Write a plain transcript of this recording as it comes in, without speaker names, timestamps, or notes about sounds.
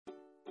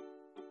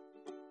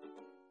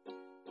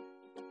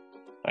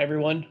Hi,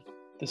 everyone.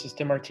 This is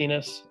Tim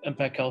Martinez,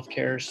 MPAC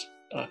Healthcare's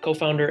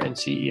co-founder and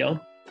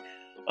CEO.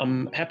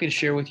 I'm happy to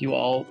share with you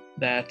all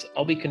that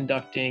I'll be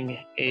conducting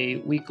a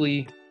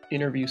weekly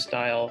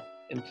interview-style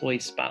employee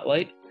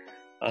spotlight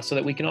so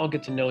that we can all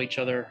get to know each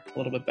other a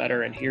little bit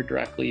better and hear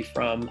directly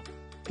from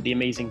the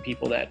amazing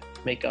people that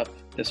make up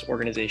this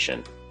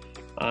organization.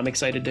 I'm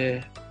excited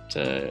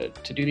to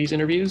do these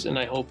interviews, and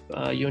I hope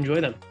you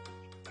enjoy them.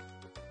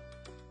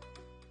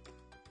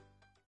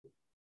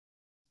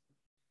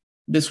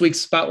 This week's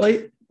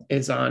spotlight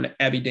is on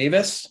Abbey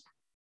Davis,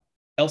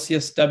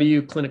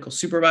 LCSW clinical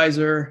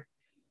supervisor,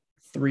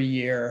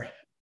 3-year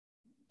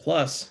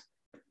plus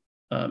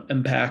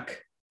MPAC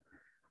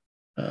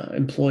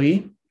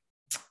employee,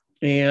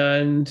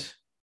 and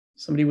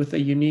somebody with a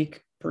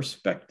unique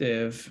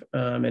perspective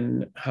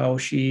and how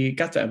she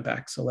got to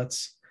MPAC. So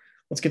let's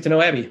get to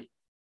know Abbey.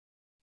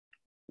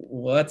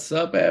 What's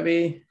up,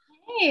 Abbey?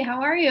 Hey,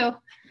 how are you?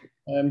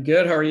 I'm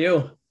good. How are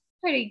you?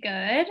 Pretty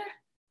good.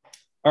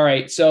 All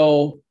right.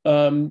 So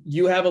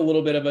you have a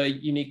little bit of a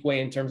unique way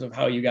in terms of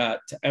how you got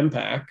to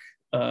MPAC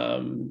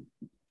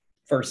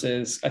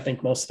versus I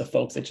think most of the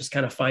folks that just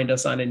kind of find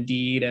us on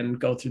Indeed and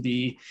go through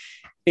the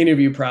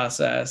interview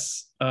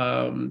process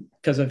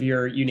because of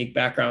your unique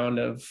background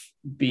of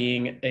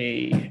being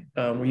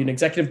were you an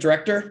executive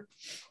director?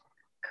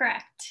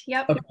 Correct.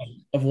 Yep.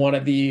 Okay. Of one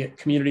of the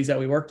communities that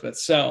we worked with.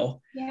 So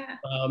yeah.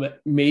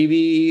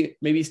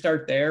 Maybe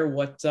start there.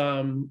 What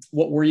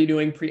were you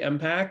doing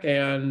pre-MPAC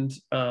and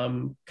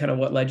kind of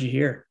what led you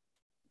here?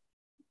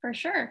 For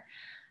sure.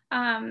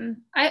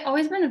 I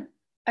always been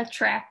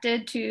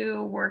attracted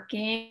to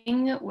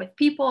working with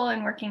people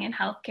and working in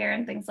healthcare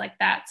and things like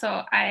that.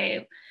 So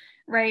I,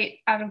 right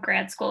out of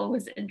grad school,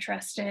 was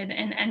interested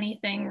in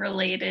anything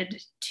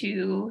related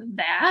to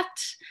that.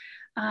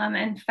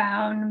 And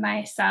found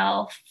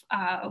myself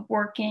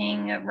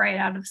working right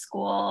out of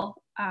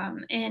school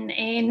in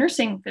a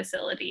nursing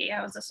facility.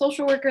 I was a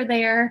social worker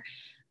there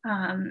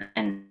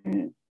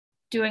and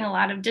doing a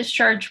lot of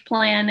discharge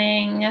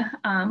planning,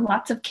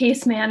 lots of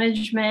case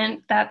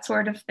management, that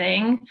sort of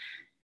thing.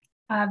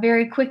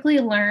 Very quickly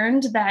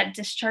learned that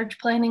discharge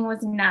planning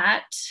was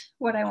not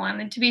what I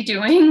wanted to be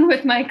doing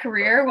with my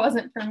career. It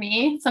wasn't for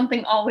me.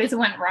 Something always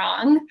went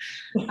wrong.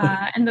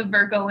 And the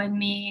Virgo in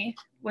me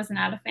was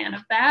not a fan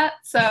of that.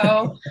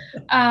 So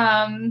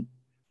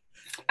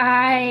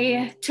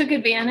I took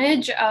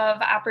advantage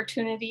of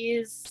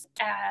opportunities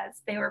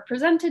as they were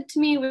presented to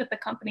me with the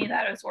company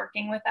that I was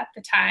working with at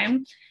the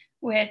time,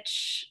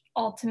 which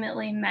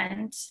ultimately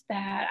meant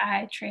that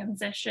I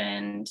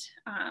transitioned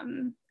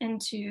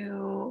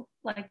into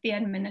like the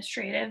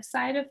administrative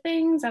side of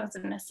things. I was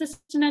an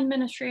assistant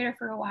administrator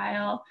for a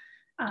while.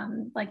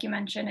 Like you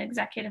mentioned,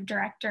 executive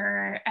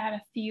director at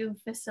a few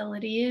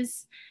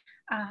facilities.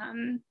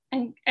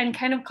 And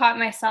kind of caught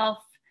myself,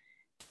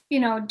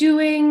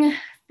 doing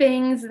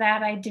things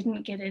that I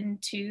didn't get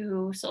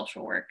into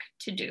social work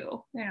to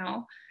do,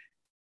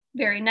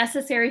 very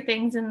necessary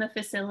things in the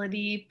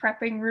facility,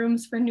 prepping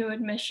rooms for new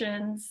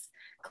admissions,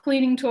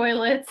 cleaning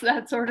toilets,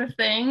 that sort of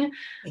thing.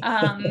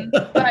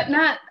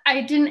 But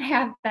I didn't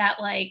have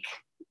that, like,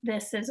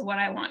 this is what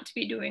I want to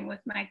be doing with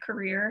my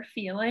career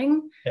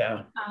feeling.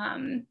 Yeah.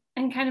 And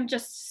kind of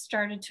just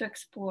started to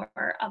explore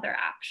other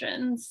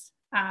options.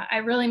 I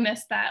really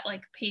missed that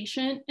like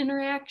patient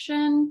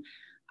interaction.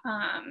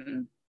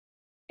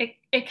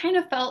 It kind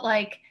of felt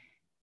like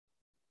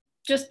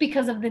just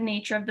because of the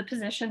nature of the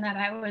position that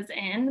I was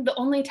in, the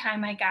only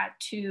time I got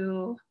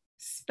to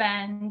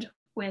spend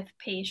with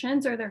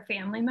patients or their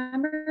family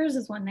members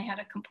is when they had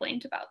a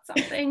complaint about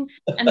something.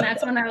 And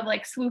that's when I would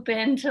like swoop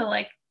in to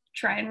like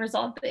try and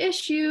resolve the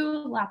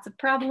issue, lots of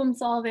problem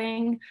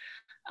solving.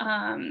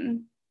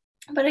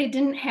 But I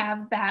didn't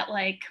have that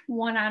like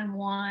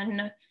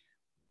one-on-one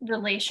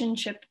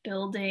relationship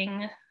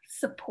building,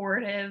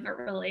 supportive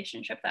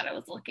relationship that I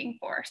was looking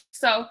for.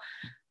 So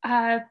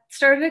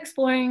started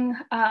exploring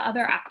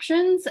other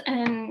options,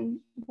 and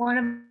one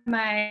of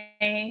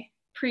my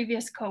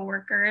previous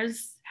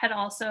coworkers had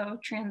also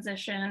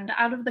transitioned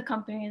out of the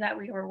company that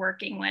we were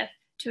working with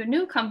to a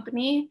new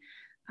company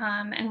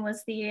and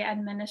was the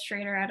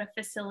administrator at a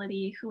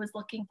facility who was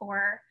looking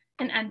for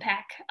an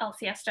MPAC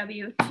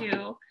LCSW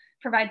to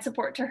provide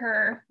support to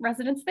her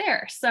residents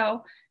there.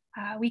 So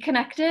we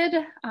connected.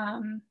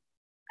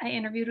 I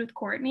interviewed with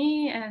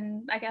Courtney,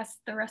 and I guess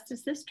the rest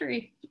is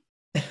history.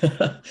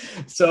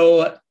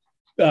 So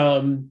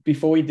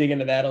before we dig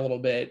into that a little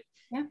bit,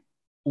 yeah,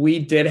 we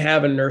did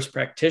have a nurse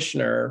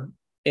practitioner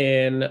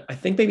in, I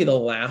think maybe the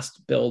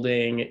last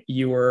building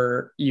you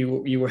were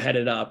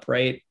headed up,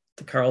 right?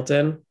 To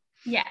Carlton.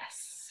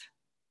 Yes.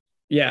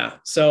 Yeah.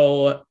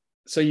 So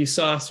you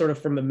saw sort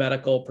of from the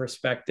medical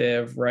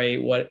perspective,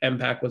 right, what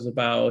MPAC was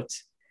about.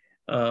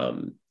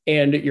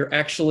 And you're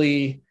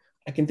actually,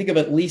 I can think of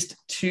at least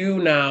 2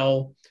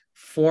 now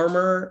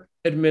former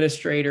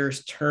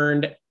administrators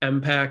turned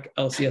MPAC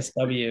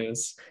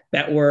LCSWs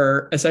that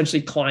were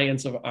essentially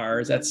clients of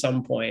ours at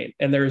some point.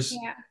 And there's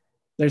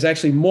there's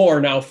actually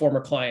more now former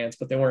clients,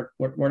 but they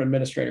weren't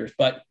administrators.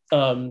 But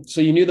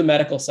so you knew the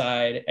medical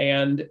side,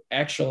 and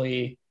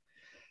actually,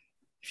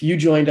 if you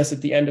joined us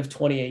at the end of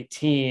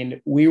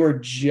 2018, we were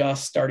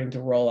just starting to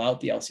roll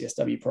out the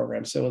LCSW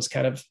program. So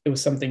it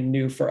was something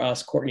new for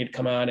us. Courtney had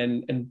come on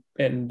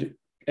and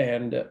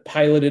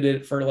piloted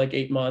it for like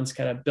 8 months,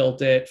 kind of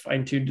built it,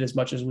 fine-tuned it as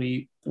much as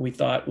we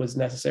thought was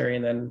necessary,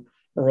 and then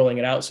we're rolling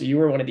it out. So you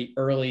were one of the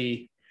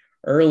early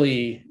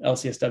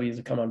LCSWs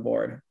to come on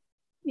board.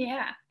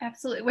 Yeah,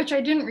 absolutely. Which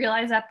I didn't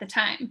realize at the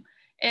time.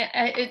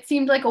 It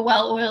seemed like a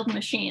well-oiled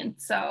machine.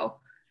 So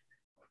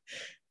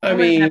I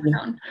mean,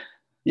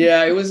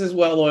 yeah, it was as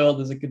well oiled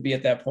as it could be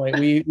at that point.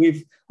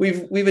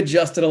 We've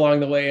adjusted along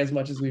the way as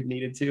much as we've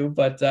needed to,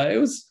 but it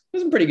was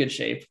in pretty good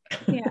shape.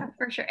 Yeah,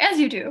 for sure, as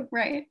you do,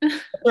 right?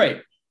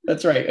 Right,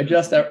 that's right.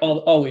 Adjust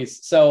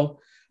always. So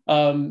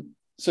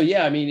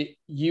yeah, I mean,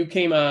 you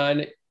came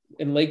on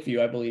in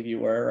Lakeview, I believe you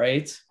were,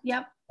 right?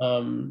 Yep.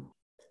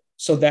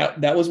 So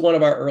that was one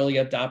of our early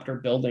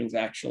adopter buildings,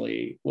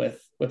 actually,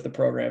 with the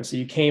program. So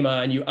you came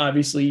on, you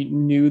obviously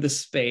knew the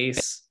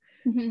space,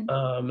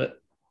 and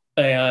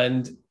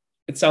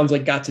it sounds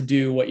like got to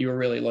do what you were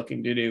really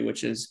looking to do,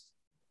 which is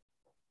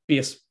be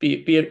an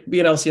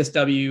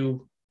LCSW,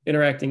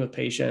 interacting with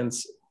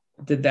patients.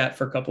 Did that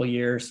for a couple of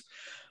years.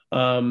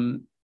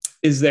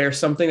 Is there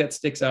something that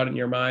sticks out in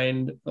your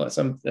mind,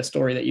 a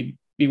story that you'd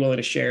be willing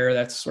to share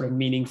that's sort of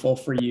meaningful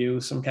for you,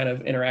 some kind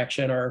of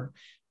interaction, or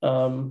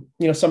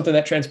something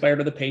that transpired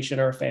with a patient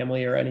or a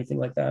family or anything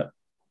like that?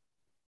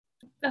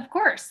 Of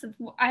course.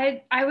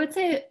 I would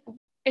say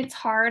it's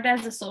hard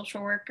as a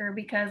social worker,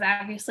 because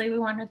obviously we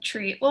want to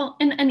treat, well,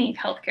 in any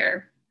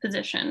healthcare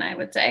position, I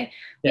would say,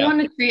 we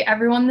want to treat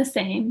everyone the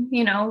same.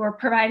 We're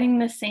providing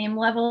the same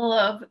level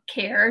of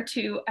care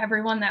to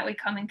everyone that we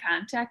come in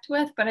contact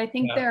with. But I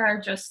think there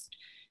are just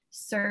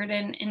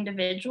certain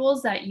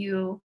individuals that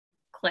you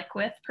click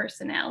with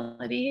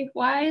personality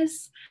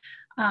wise.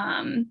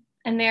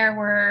 And there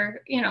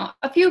were,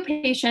 a few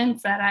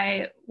patients that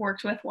I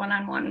worked with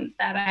one-on-one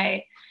that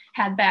I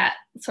had that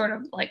sort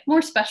of like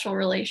more special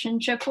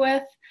relationship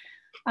with.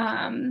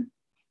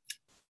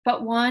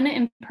 But one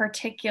in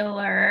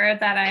particular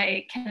that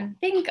I can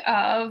think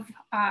of,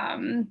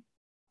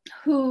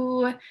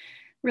 who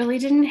really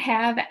didn't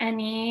have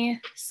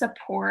any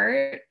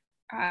support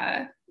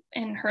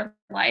in her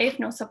life,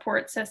 no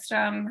support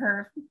system.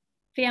 Her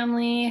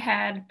family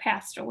had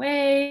passed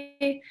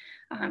away.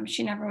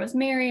 She never was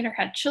married or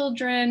had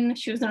children.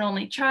 She was an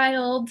only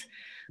child.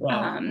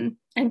 Wow.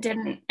 And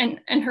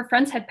her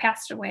friends had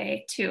passed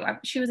away too.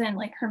 She was in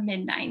like her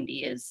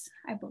mid-90s,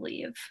 I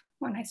believe,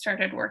 when I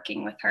started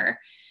working with her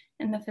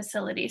in the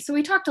facility. So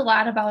we talked a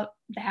lot about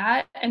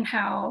that and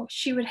how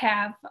she would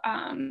have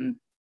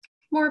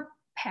more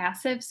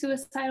passive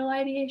suicidal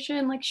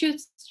ideation. Like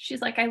she's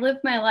like, I lived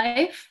my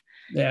life.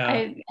 Yeah.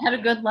 I had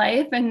a good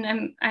life,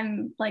 and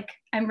I'm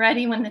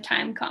ready when the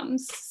time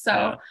comes.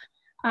 So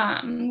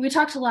we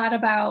talked a lot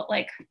about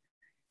like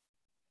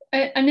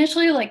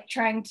initially like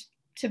trying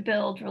to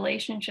build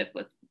relationship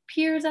with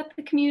peers at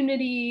the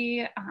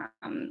community,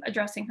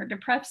 addressing her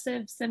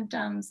depressive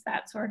symptoms,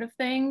 that sort of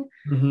thing.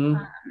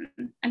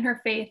 And her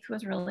faith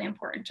was really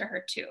important to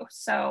her too.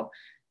 So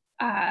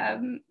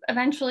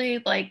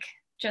eventually, like,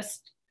 she's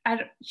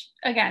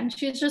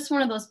just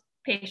one of those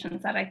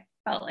patients that I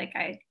felt like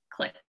I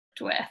clicked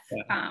with.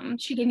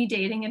 She gave me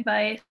dating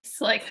advice.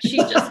 Like, she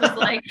just was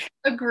like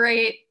a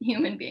great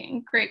human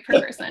being, great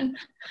person.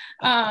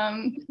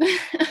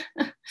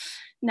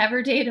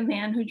 Never date a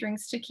man who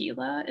drinks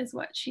tequila is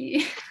what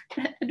she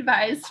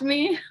advised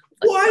me.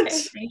 What?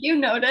 Okay, thank you,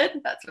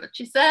 noted. That's what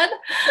she said.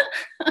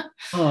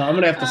 Oh, I'm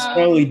gonna have to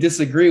strongly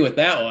disagree with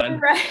that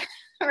one.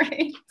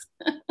 Right.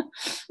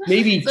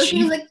 Maybe so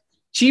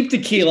cheap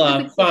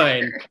tequila,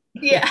 fine.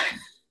 Yeah,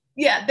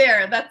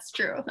 that's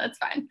true. That's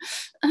fine.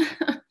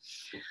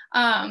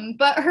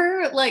 But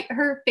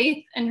her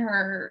faith and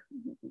her,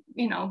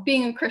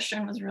 being a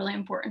Christian was really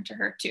important to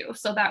her too.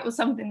 So that was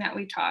something that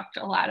we talked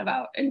a lot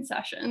about in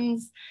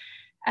sessions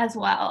as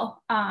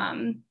well.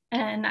 And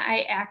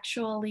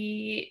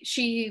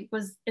she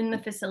was in the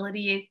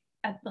facility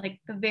at like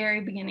the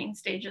very beginning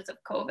stages of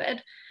COVID.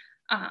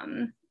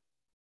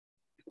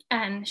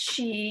 And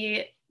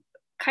she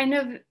kind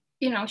of,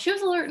 she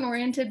was alert and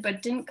oriented,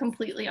 but didn't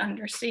completely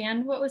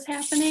understand what was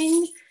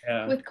happening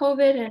with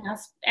COVID and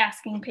us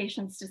asking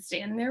patients to stay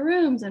in their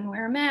rooms and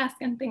wear a mask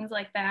and things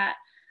like that.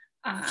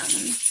 And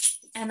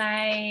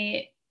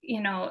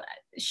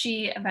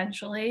she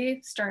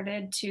eventually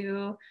started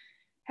to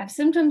have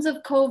symptoms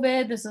of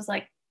COVID. This was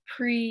like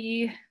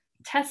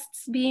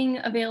pre-tests being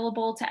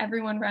available to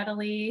everyone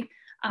readily,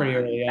 pretty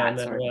early on,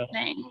 that sort of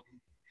thing.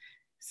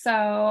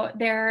 So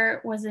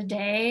there was a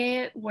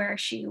day where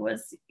she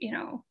was,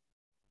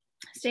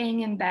 staying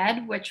in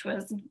bed, which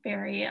was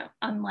very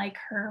unlike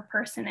her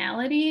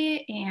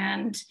personality.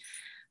 And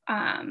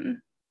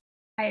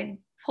I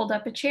pulled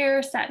up a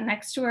chair, sat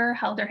next to her,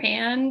 held her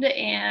hand,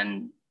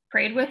 and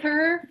prayed with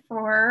her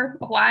for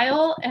a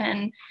while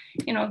and,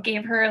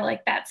 gave her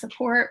like that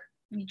support.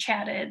 We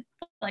chatted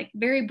like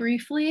very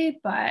briefly,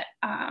 but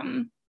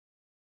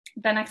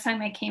the next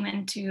time I came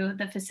into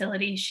the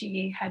facility,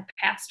 she had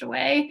passed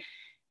away.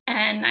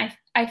 And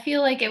I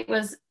feel like it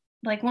was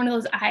like one of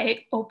those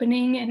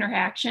eye-opening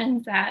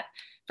interactions that,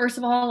 first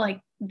of all,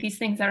 like these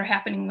things that are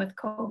happening with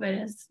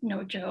COVID is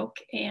no joke.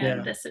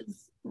 And this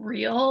is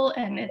real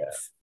and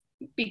it's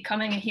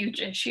becoming a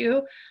huge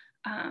issue.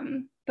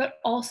 But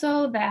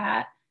also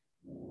that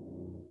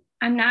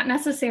I'm not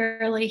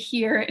necessarily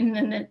here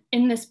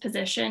in this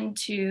position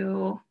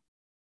to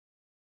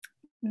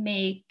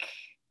make,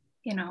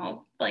 you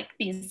know, like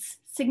these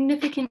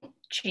significant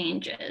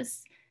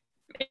changes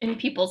in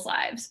people's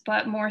lives,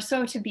 but more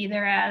so to be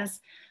there as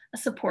a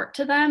support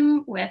to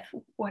them with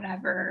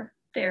whatever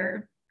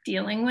they're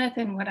dealing with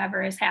and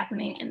whatever is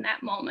happening in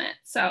that moment.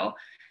 So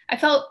I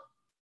felt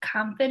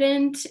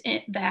confident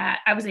that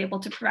I was able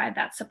to provide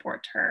that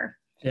support to her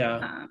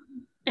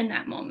in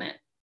that moment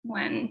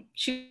when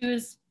she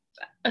was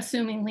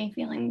assumingly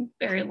feeling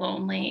very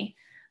lonely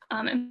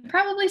and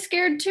probably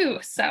scared too.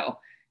 So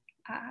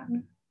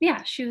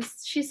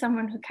she's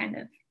someone who kind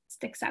of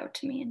sticks out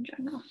to me in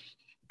general.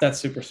 That's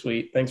super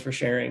sweet. Thanks for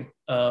sharing.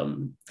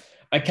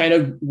 I kind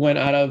of went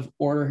out of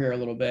order here a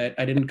little bit.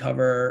 I didn't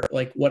cover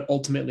like what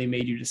ultimately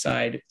made you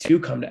decide to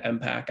come to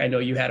MPAC. I know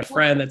you had a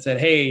friend that said,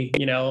 hey,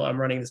 you know,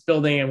 I'm running this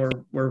building and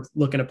we're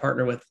looking to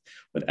partner with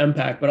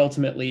MPAC, but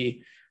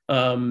ultimately,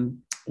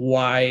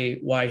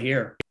 why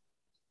here?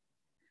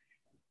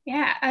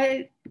 Yeah,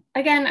 I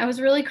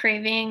was really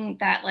craving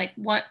that, like,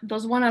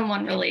 those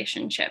one-on-one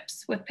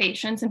relationships with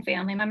patients and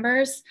family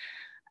members.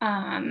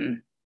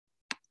 And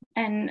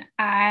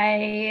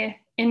I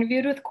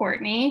interviewed with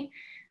Courtney,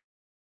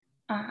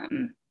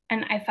 and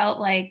I felt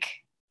like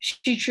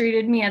she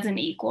treated me as an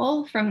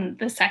equal from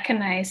the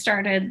second I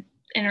started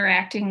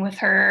interacting with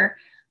her.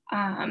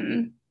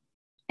 And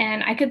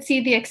I could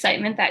see the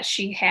excitement that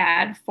she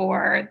had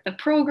for the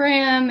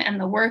program and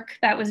the work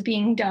that was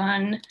being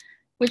done,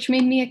 which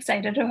made me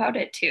excited about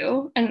it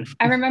too. And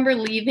I remember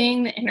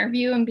leaving the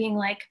interview and being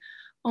like,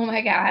 oh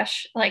my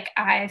gosh, like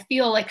I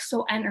feel like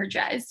so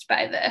energized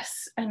by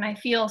this. And I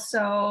feel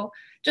so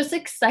just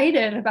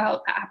excited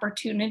about the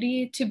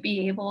opportunity to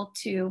be able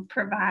to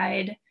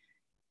provide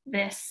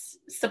this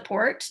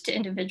support to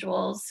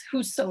individuals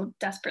who so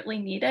desperately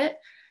need it.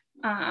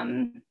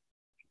 And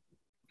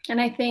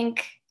I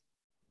think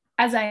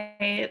as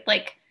I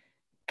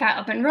got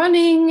up and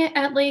running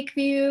at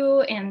Lakeview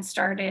and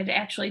started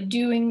actually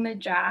doing the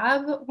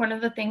job, one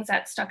of the things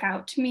that stuck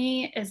out to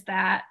me is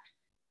that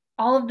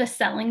all of the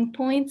selling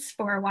points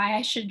for why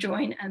I should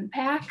join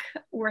MPAC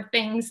were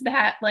things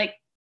that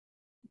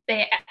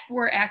they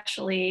were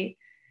actually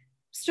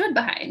stood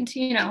behind,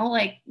 you know,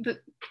 like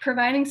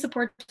providing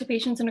support to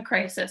patients in a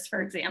crisis,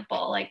 for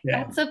example,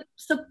 that's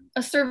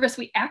a service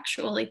we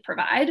actually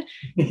provide.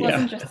 It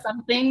wasn't just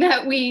something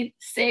that we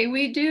say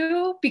we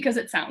do because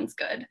it sounds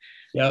good.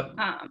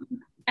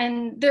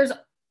 And there's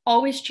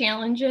always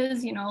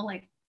challenges, you know,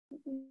 like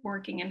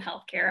working in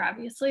healthcare,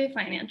 obviously,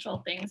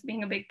 financial things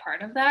being a big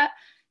part of that.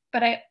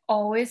 But I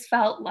always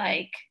felt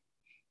like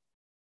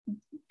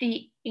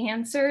the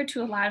answer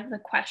to a lot of the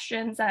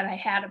questions that I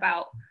had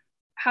about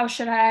how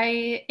should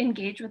I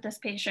engage with this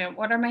patient?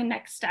 What are my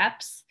next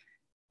steps?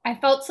 I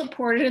felt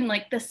supported in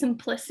like the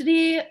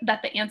simplicity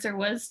that the answer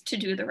was to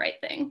do the right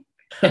thing.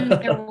 And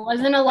there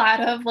wasn't a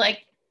lot of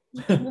like,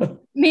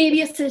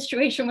 maybe a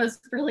situation was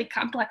really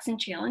complex and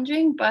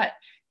challenging, but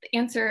the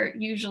answer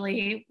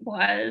usually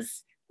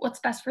was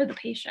what's best for the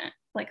patient.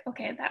 Like,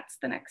 okay, that's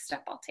the next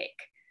step I'll take.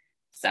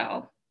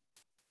 So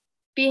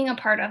being a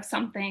part of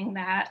something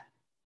that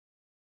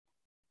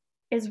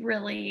is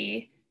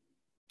really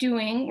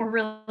doing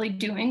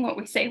what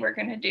we say we're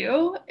going to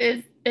do,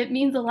 it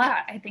means a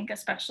lot, I think,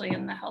 especially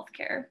in the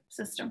healthcare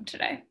system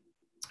today.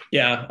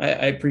 Yeah,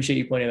 I appreciate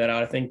you pointing that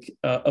out. I think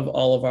of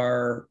all of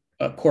our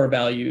core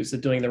values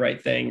of doing the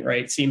right thing,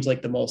 right, seems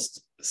like the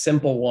most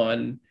simple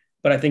one,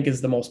 but I think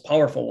is the most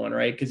powerful one,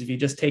 right? Because if you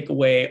just take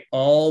away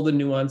all the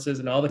nuances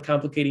and all the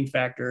complicating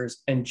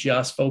factors and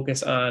just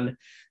focus on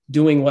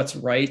doing what's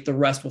right, the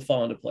rest will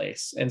fall into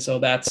place. And so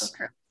that's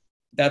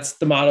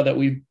the motto that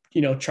we,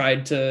 you know,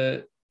 tried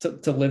to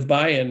live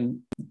by. And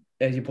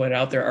as you pointed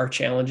out, there are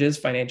challenges,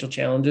 financial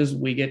challenges.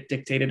 We get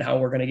dictated how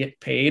we're going to get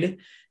paid,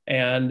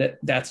 and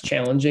that's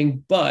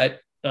challenging,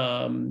 but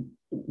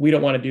we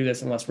don't want to do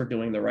this unless we're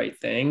doing the right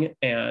thing.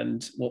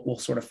 And we'll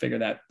sort of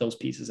figure those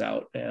pieces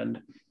out.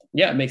 And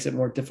yeah, it makes it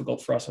more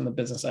difficult for us on the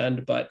business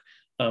end, but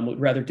we'd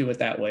rather do it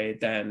that way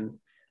than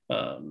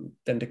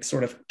to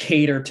sort of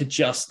cater to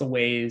just the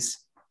ways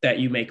that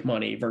you make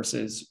money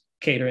versus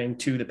catering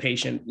to the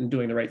patient and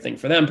doing the right thing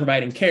for them,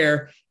 providing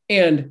care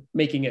and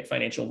making it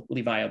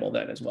financially viable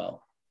then as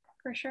well.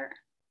 For sure.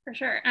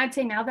 I'd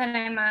say now that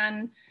I'm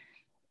on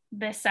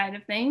this side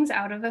of things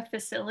out of a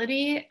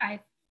facility, I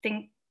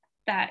think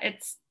that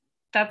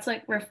that's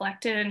like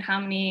reflected in how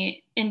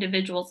many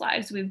individuals'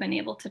 lives we've been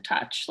able to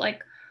touch.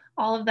 Like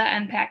all of the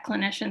MPAC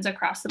clinicians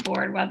across the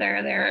board,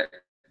 whether they're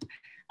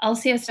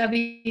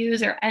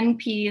LCSWs or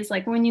NPs,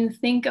 like when you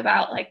think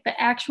about like the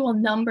actual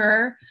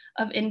number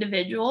of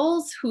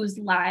individuals whose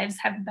lives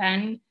have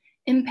been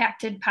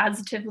impacted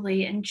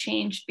positively and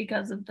changed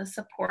because of the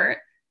support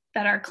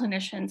that our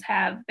clinicians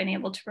have been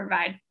able to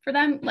provide for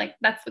them, like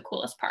that's the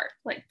coolest part,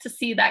 like to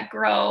see that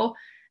grow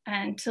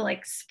and to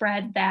like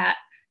spread that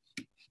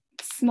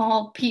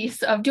small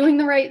piece of doing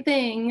the right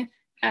thing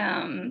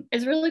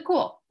is really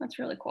cool. That's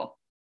really cool.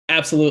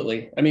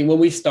 Absolutely. I mean, when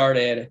we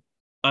started,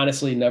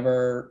 honestly,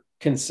 never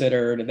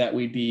considered that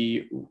we'd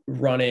be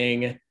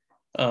running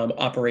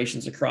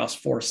operations across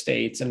 4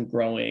 states and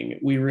growing.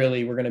 We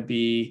really were going to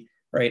be,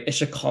 right, a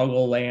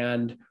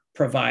Chicagoland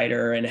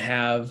provider and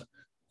have,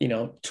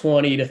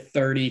 20 to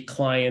 30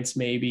 clients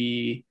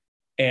maybe,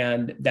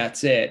 and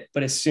that's it.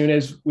 But as soon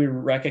as we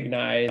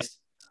recognized,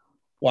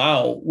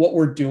 wow, what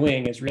we're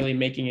doing is really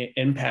making an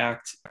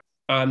impact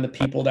on the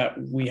people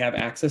that we have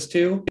access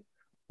to,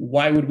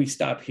 why would we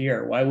stop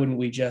here? Why wouldn't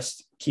we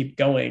just keep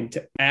going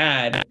to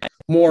add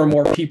more and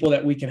more people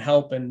that we can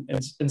help and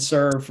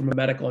serve from a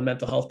medical and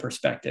mental health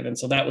perspective? And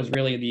so that was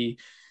really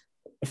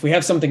if we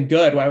have something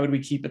good, why would we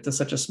keep it to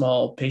such a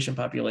small patient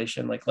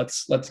population? Like,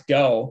 let's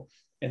go.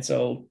 And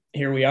so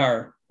here we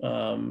are,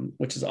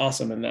 which is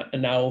awesome.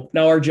 And now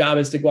our job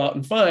is to go out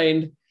and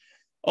find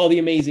all the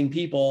amazing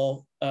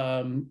people,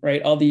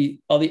 right? All the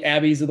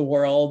Abbeys of the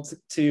world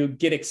to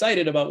get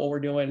excited about what we're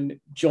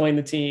doing, join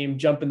the team,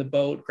 jump in the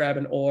boat, grab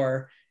an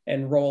oar,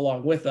 and row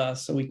along with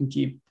us so we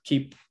can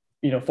keep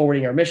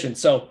forwarding our mission.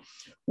 So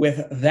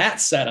with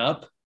that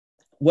setup,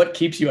 what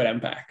keeps you at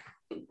MPAC?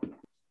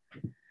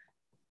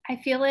 I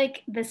feel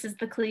like this is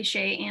the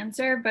cliche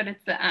answer, but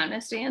it's the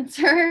honest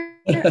answer.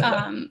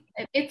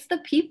 It's the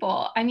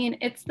people. I mean,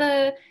 it's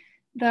the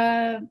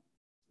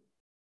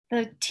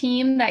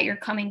team that you're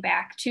coming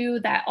back to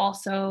that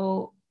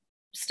also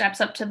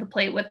steps up to the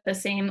plate with the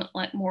same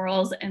like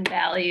morals and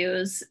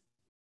values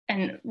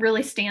and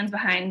really stands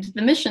behind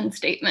the mission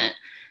statement.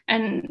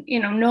 And,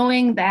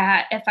 knowing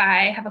that if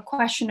I have a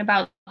question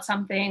about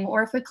something,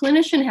 or if a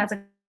clinician has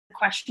a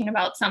question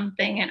about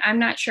something and I'm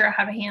not sure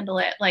how to handle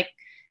it, like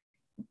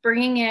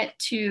bringing it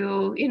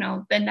to,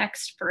 the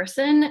next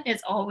person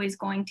is always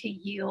going to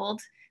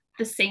yield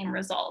the same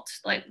result.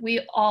 Like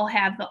we all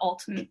have the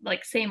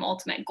same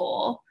ultimate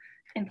goal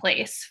in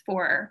place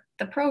for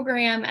the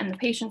program and the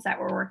patients that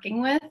we're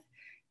working with.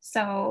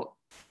 So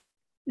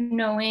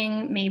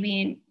knowing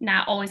maybe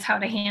not always how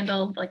to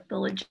handle like the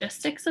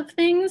logistics of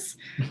things,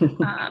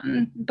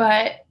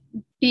 but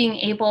being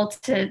able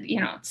to,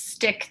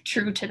 stick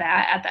true to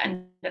that at the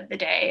end of the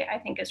day, I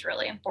think is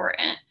really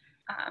important.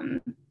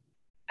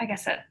 I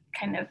guess that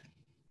kind of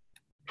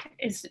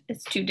is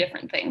 2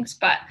 different things,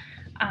 but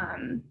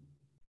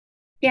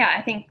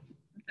I think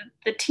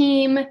the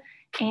team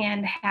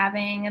and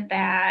having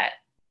that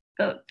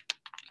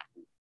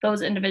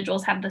those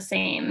individuals have the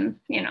same,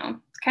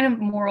 kind of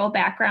moral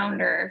background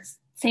or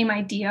same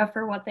idea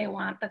for what they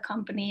want the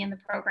company and the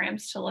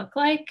programs to look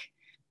like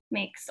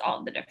makes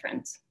all the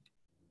difference.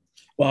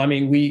 Well, I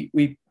mean,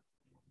 we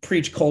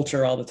preach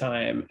culture all the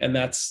time, and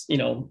that's,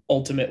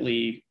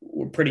 ultimately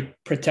we're pretty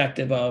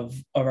protective of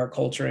our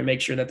culture and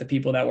make sure that the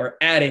people that are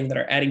adding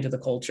to the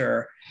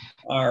culture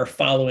are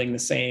following the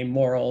same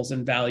morals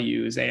and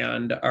values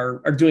and are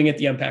doing it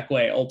the MPAC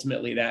way,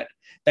 ultimately that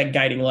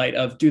guiding light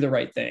of do the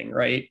right thing,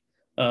 right?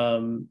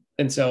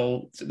 And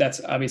so that's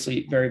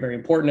obviously very, very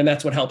important. And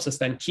that's what helps us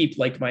then keep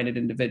like-minded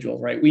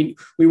individuals, right? We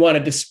want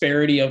a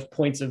disparity of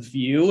points of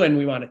view, and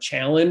we want to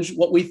challenge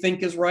what we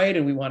think is right.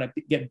 And we want to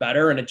get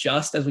better and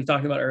adjust, as we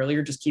talked about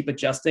earlier, just keep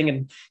adjusting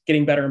and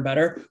getting better and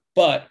better.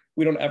 But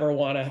we don't ever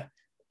want to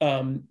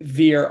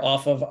veer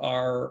off of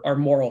our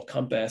moral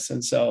compass.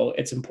 And so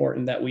it's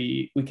important that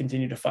we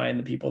continue to find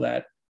the people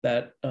that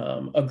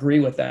agree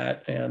with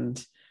that and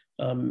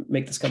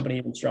make this company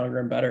even stronger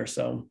and better.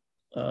 So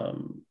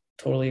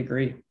totally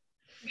agree.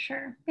 For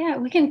sure. Yeah,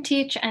 we can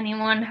teach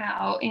anyone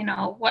how,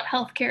 what a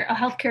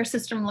healthcare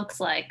system looks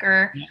like,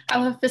 or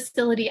how a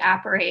facility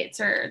operates,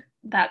 or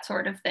that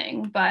sort of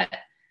thing. But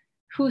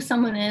who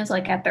someone is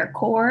like at their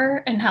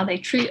core and how they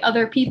treat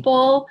other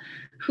people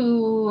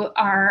who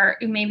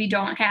maybe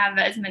don't have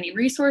as many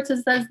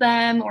resources as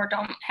them or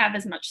don't have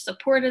as much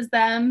support as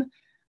them.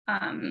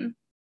 Those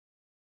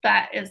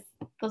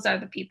are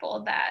the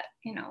people that,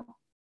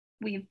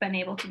 we've been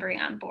able to bring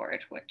on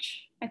board,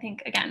 which I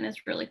think, again,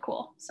 is really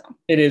cool. So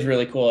it is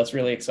really cool. It's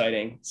really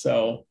exciting.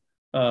 So,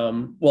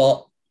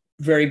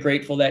 very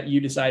grateful that you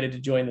decided to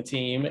join the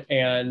team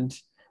and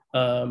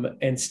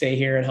stay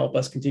here and help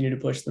us continue to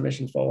push the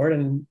mission forward,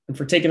 and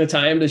for taking the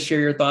time to share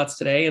your thoughts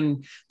today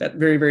and that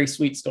very, very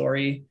sweet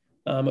story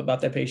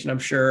about that patient. I'm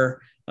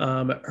sure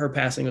her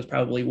passing was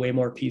probably way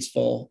more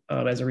peaceful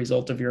as a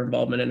result of your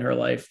involvement in her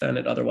life than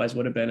it otherwise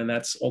would have been. And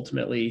that's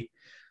ultimately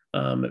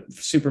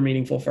super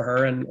meaningful for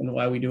her and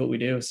why we do what we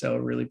do. So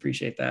really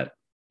appreciate that.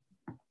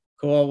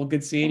 Cool. Well,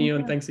 good seeing you,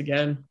 and thanks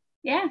again.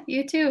 Yeah,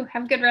 you too.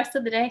 Have a good rest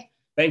of the day.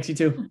 Thanks, you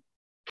too.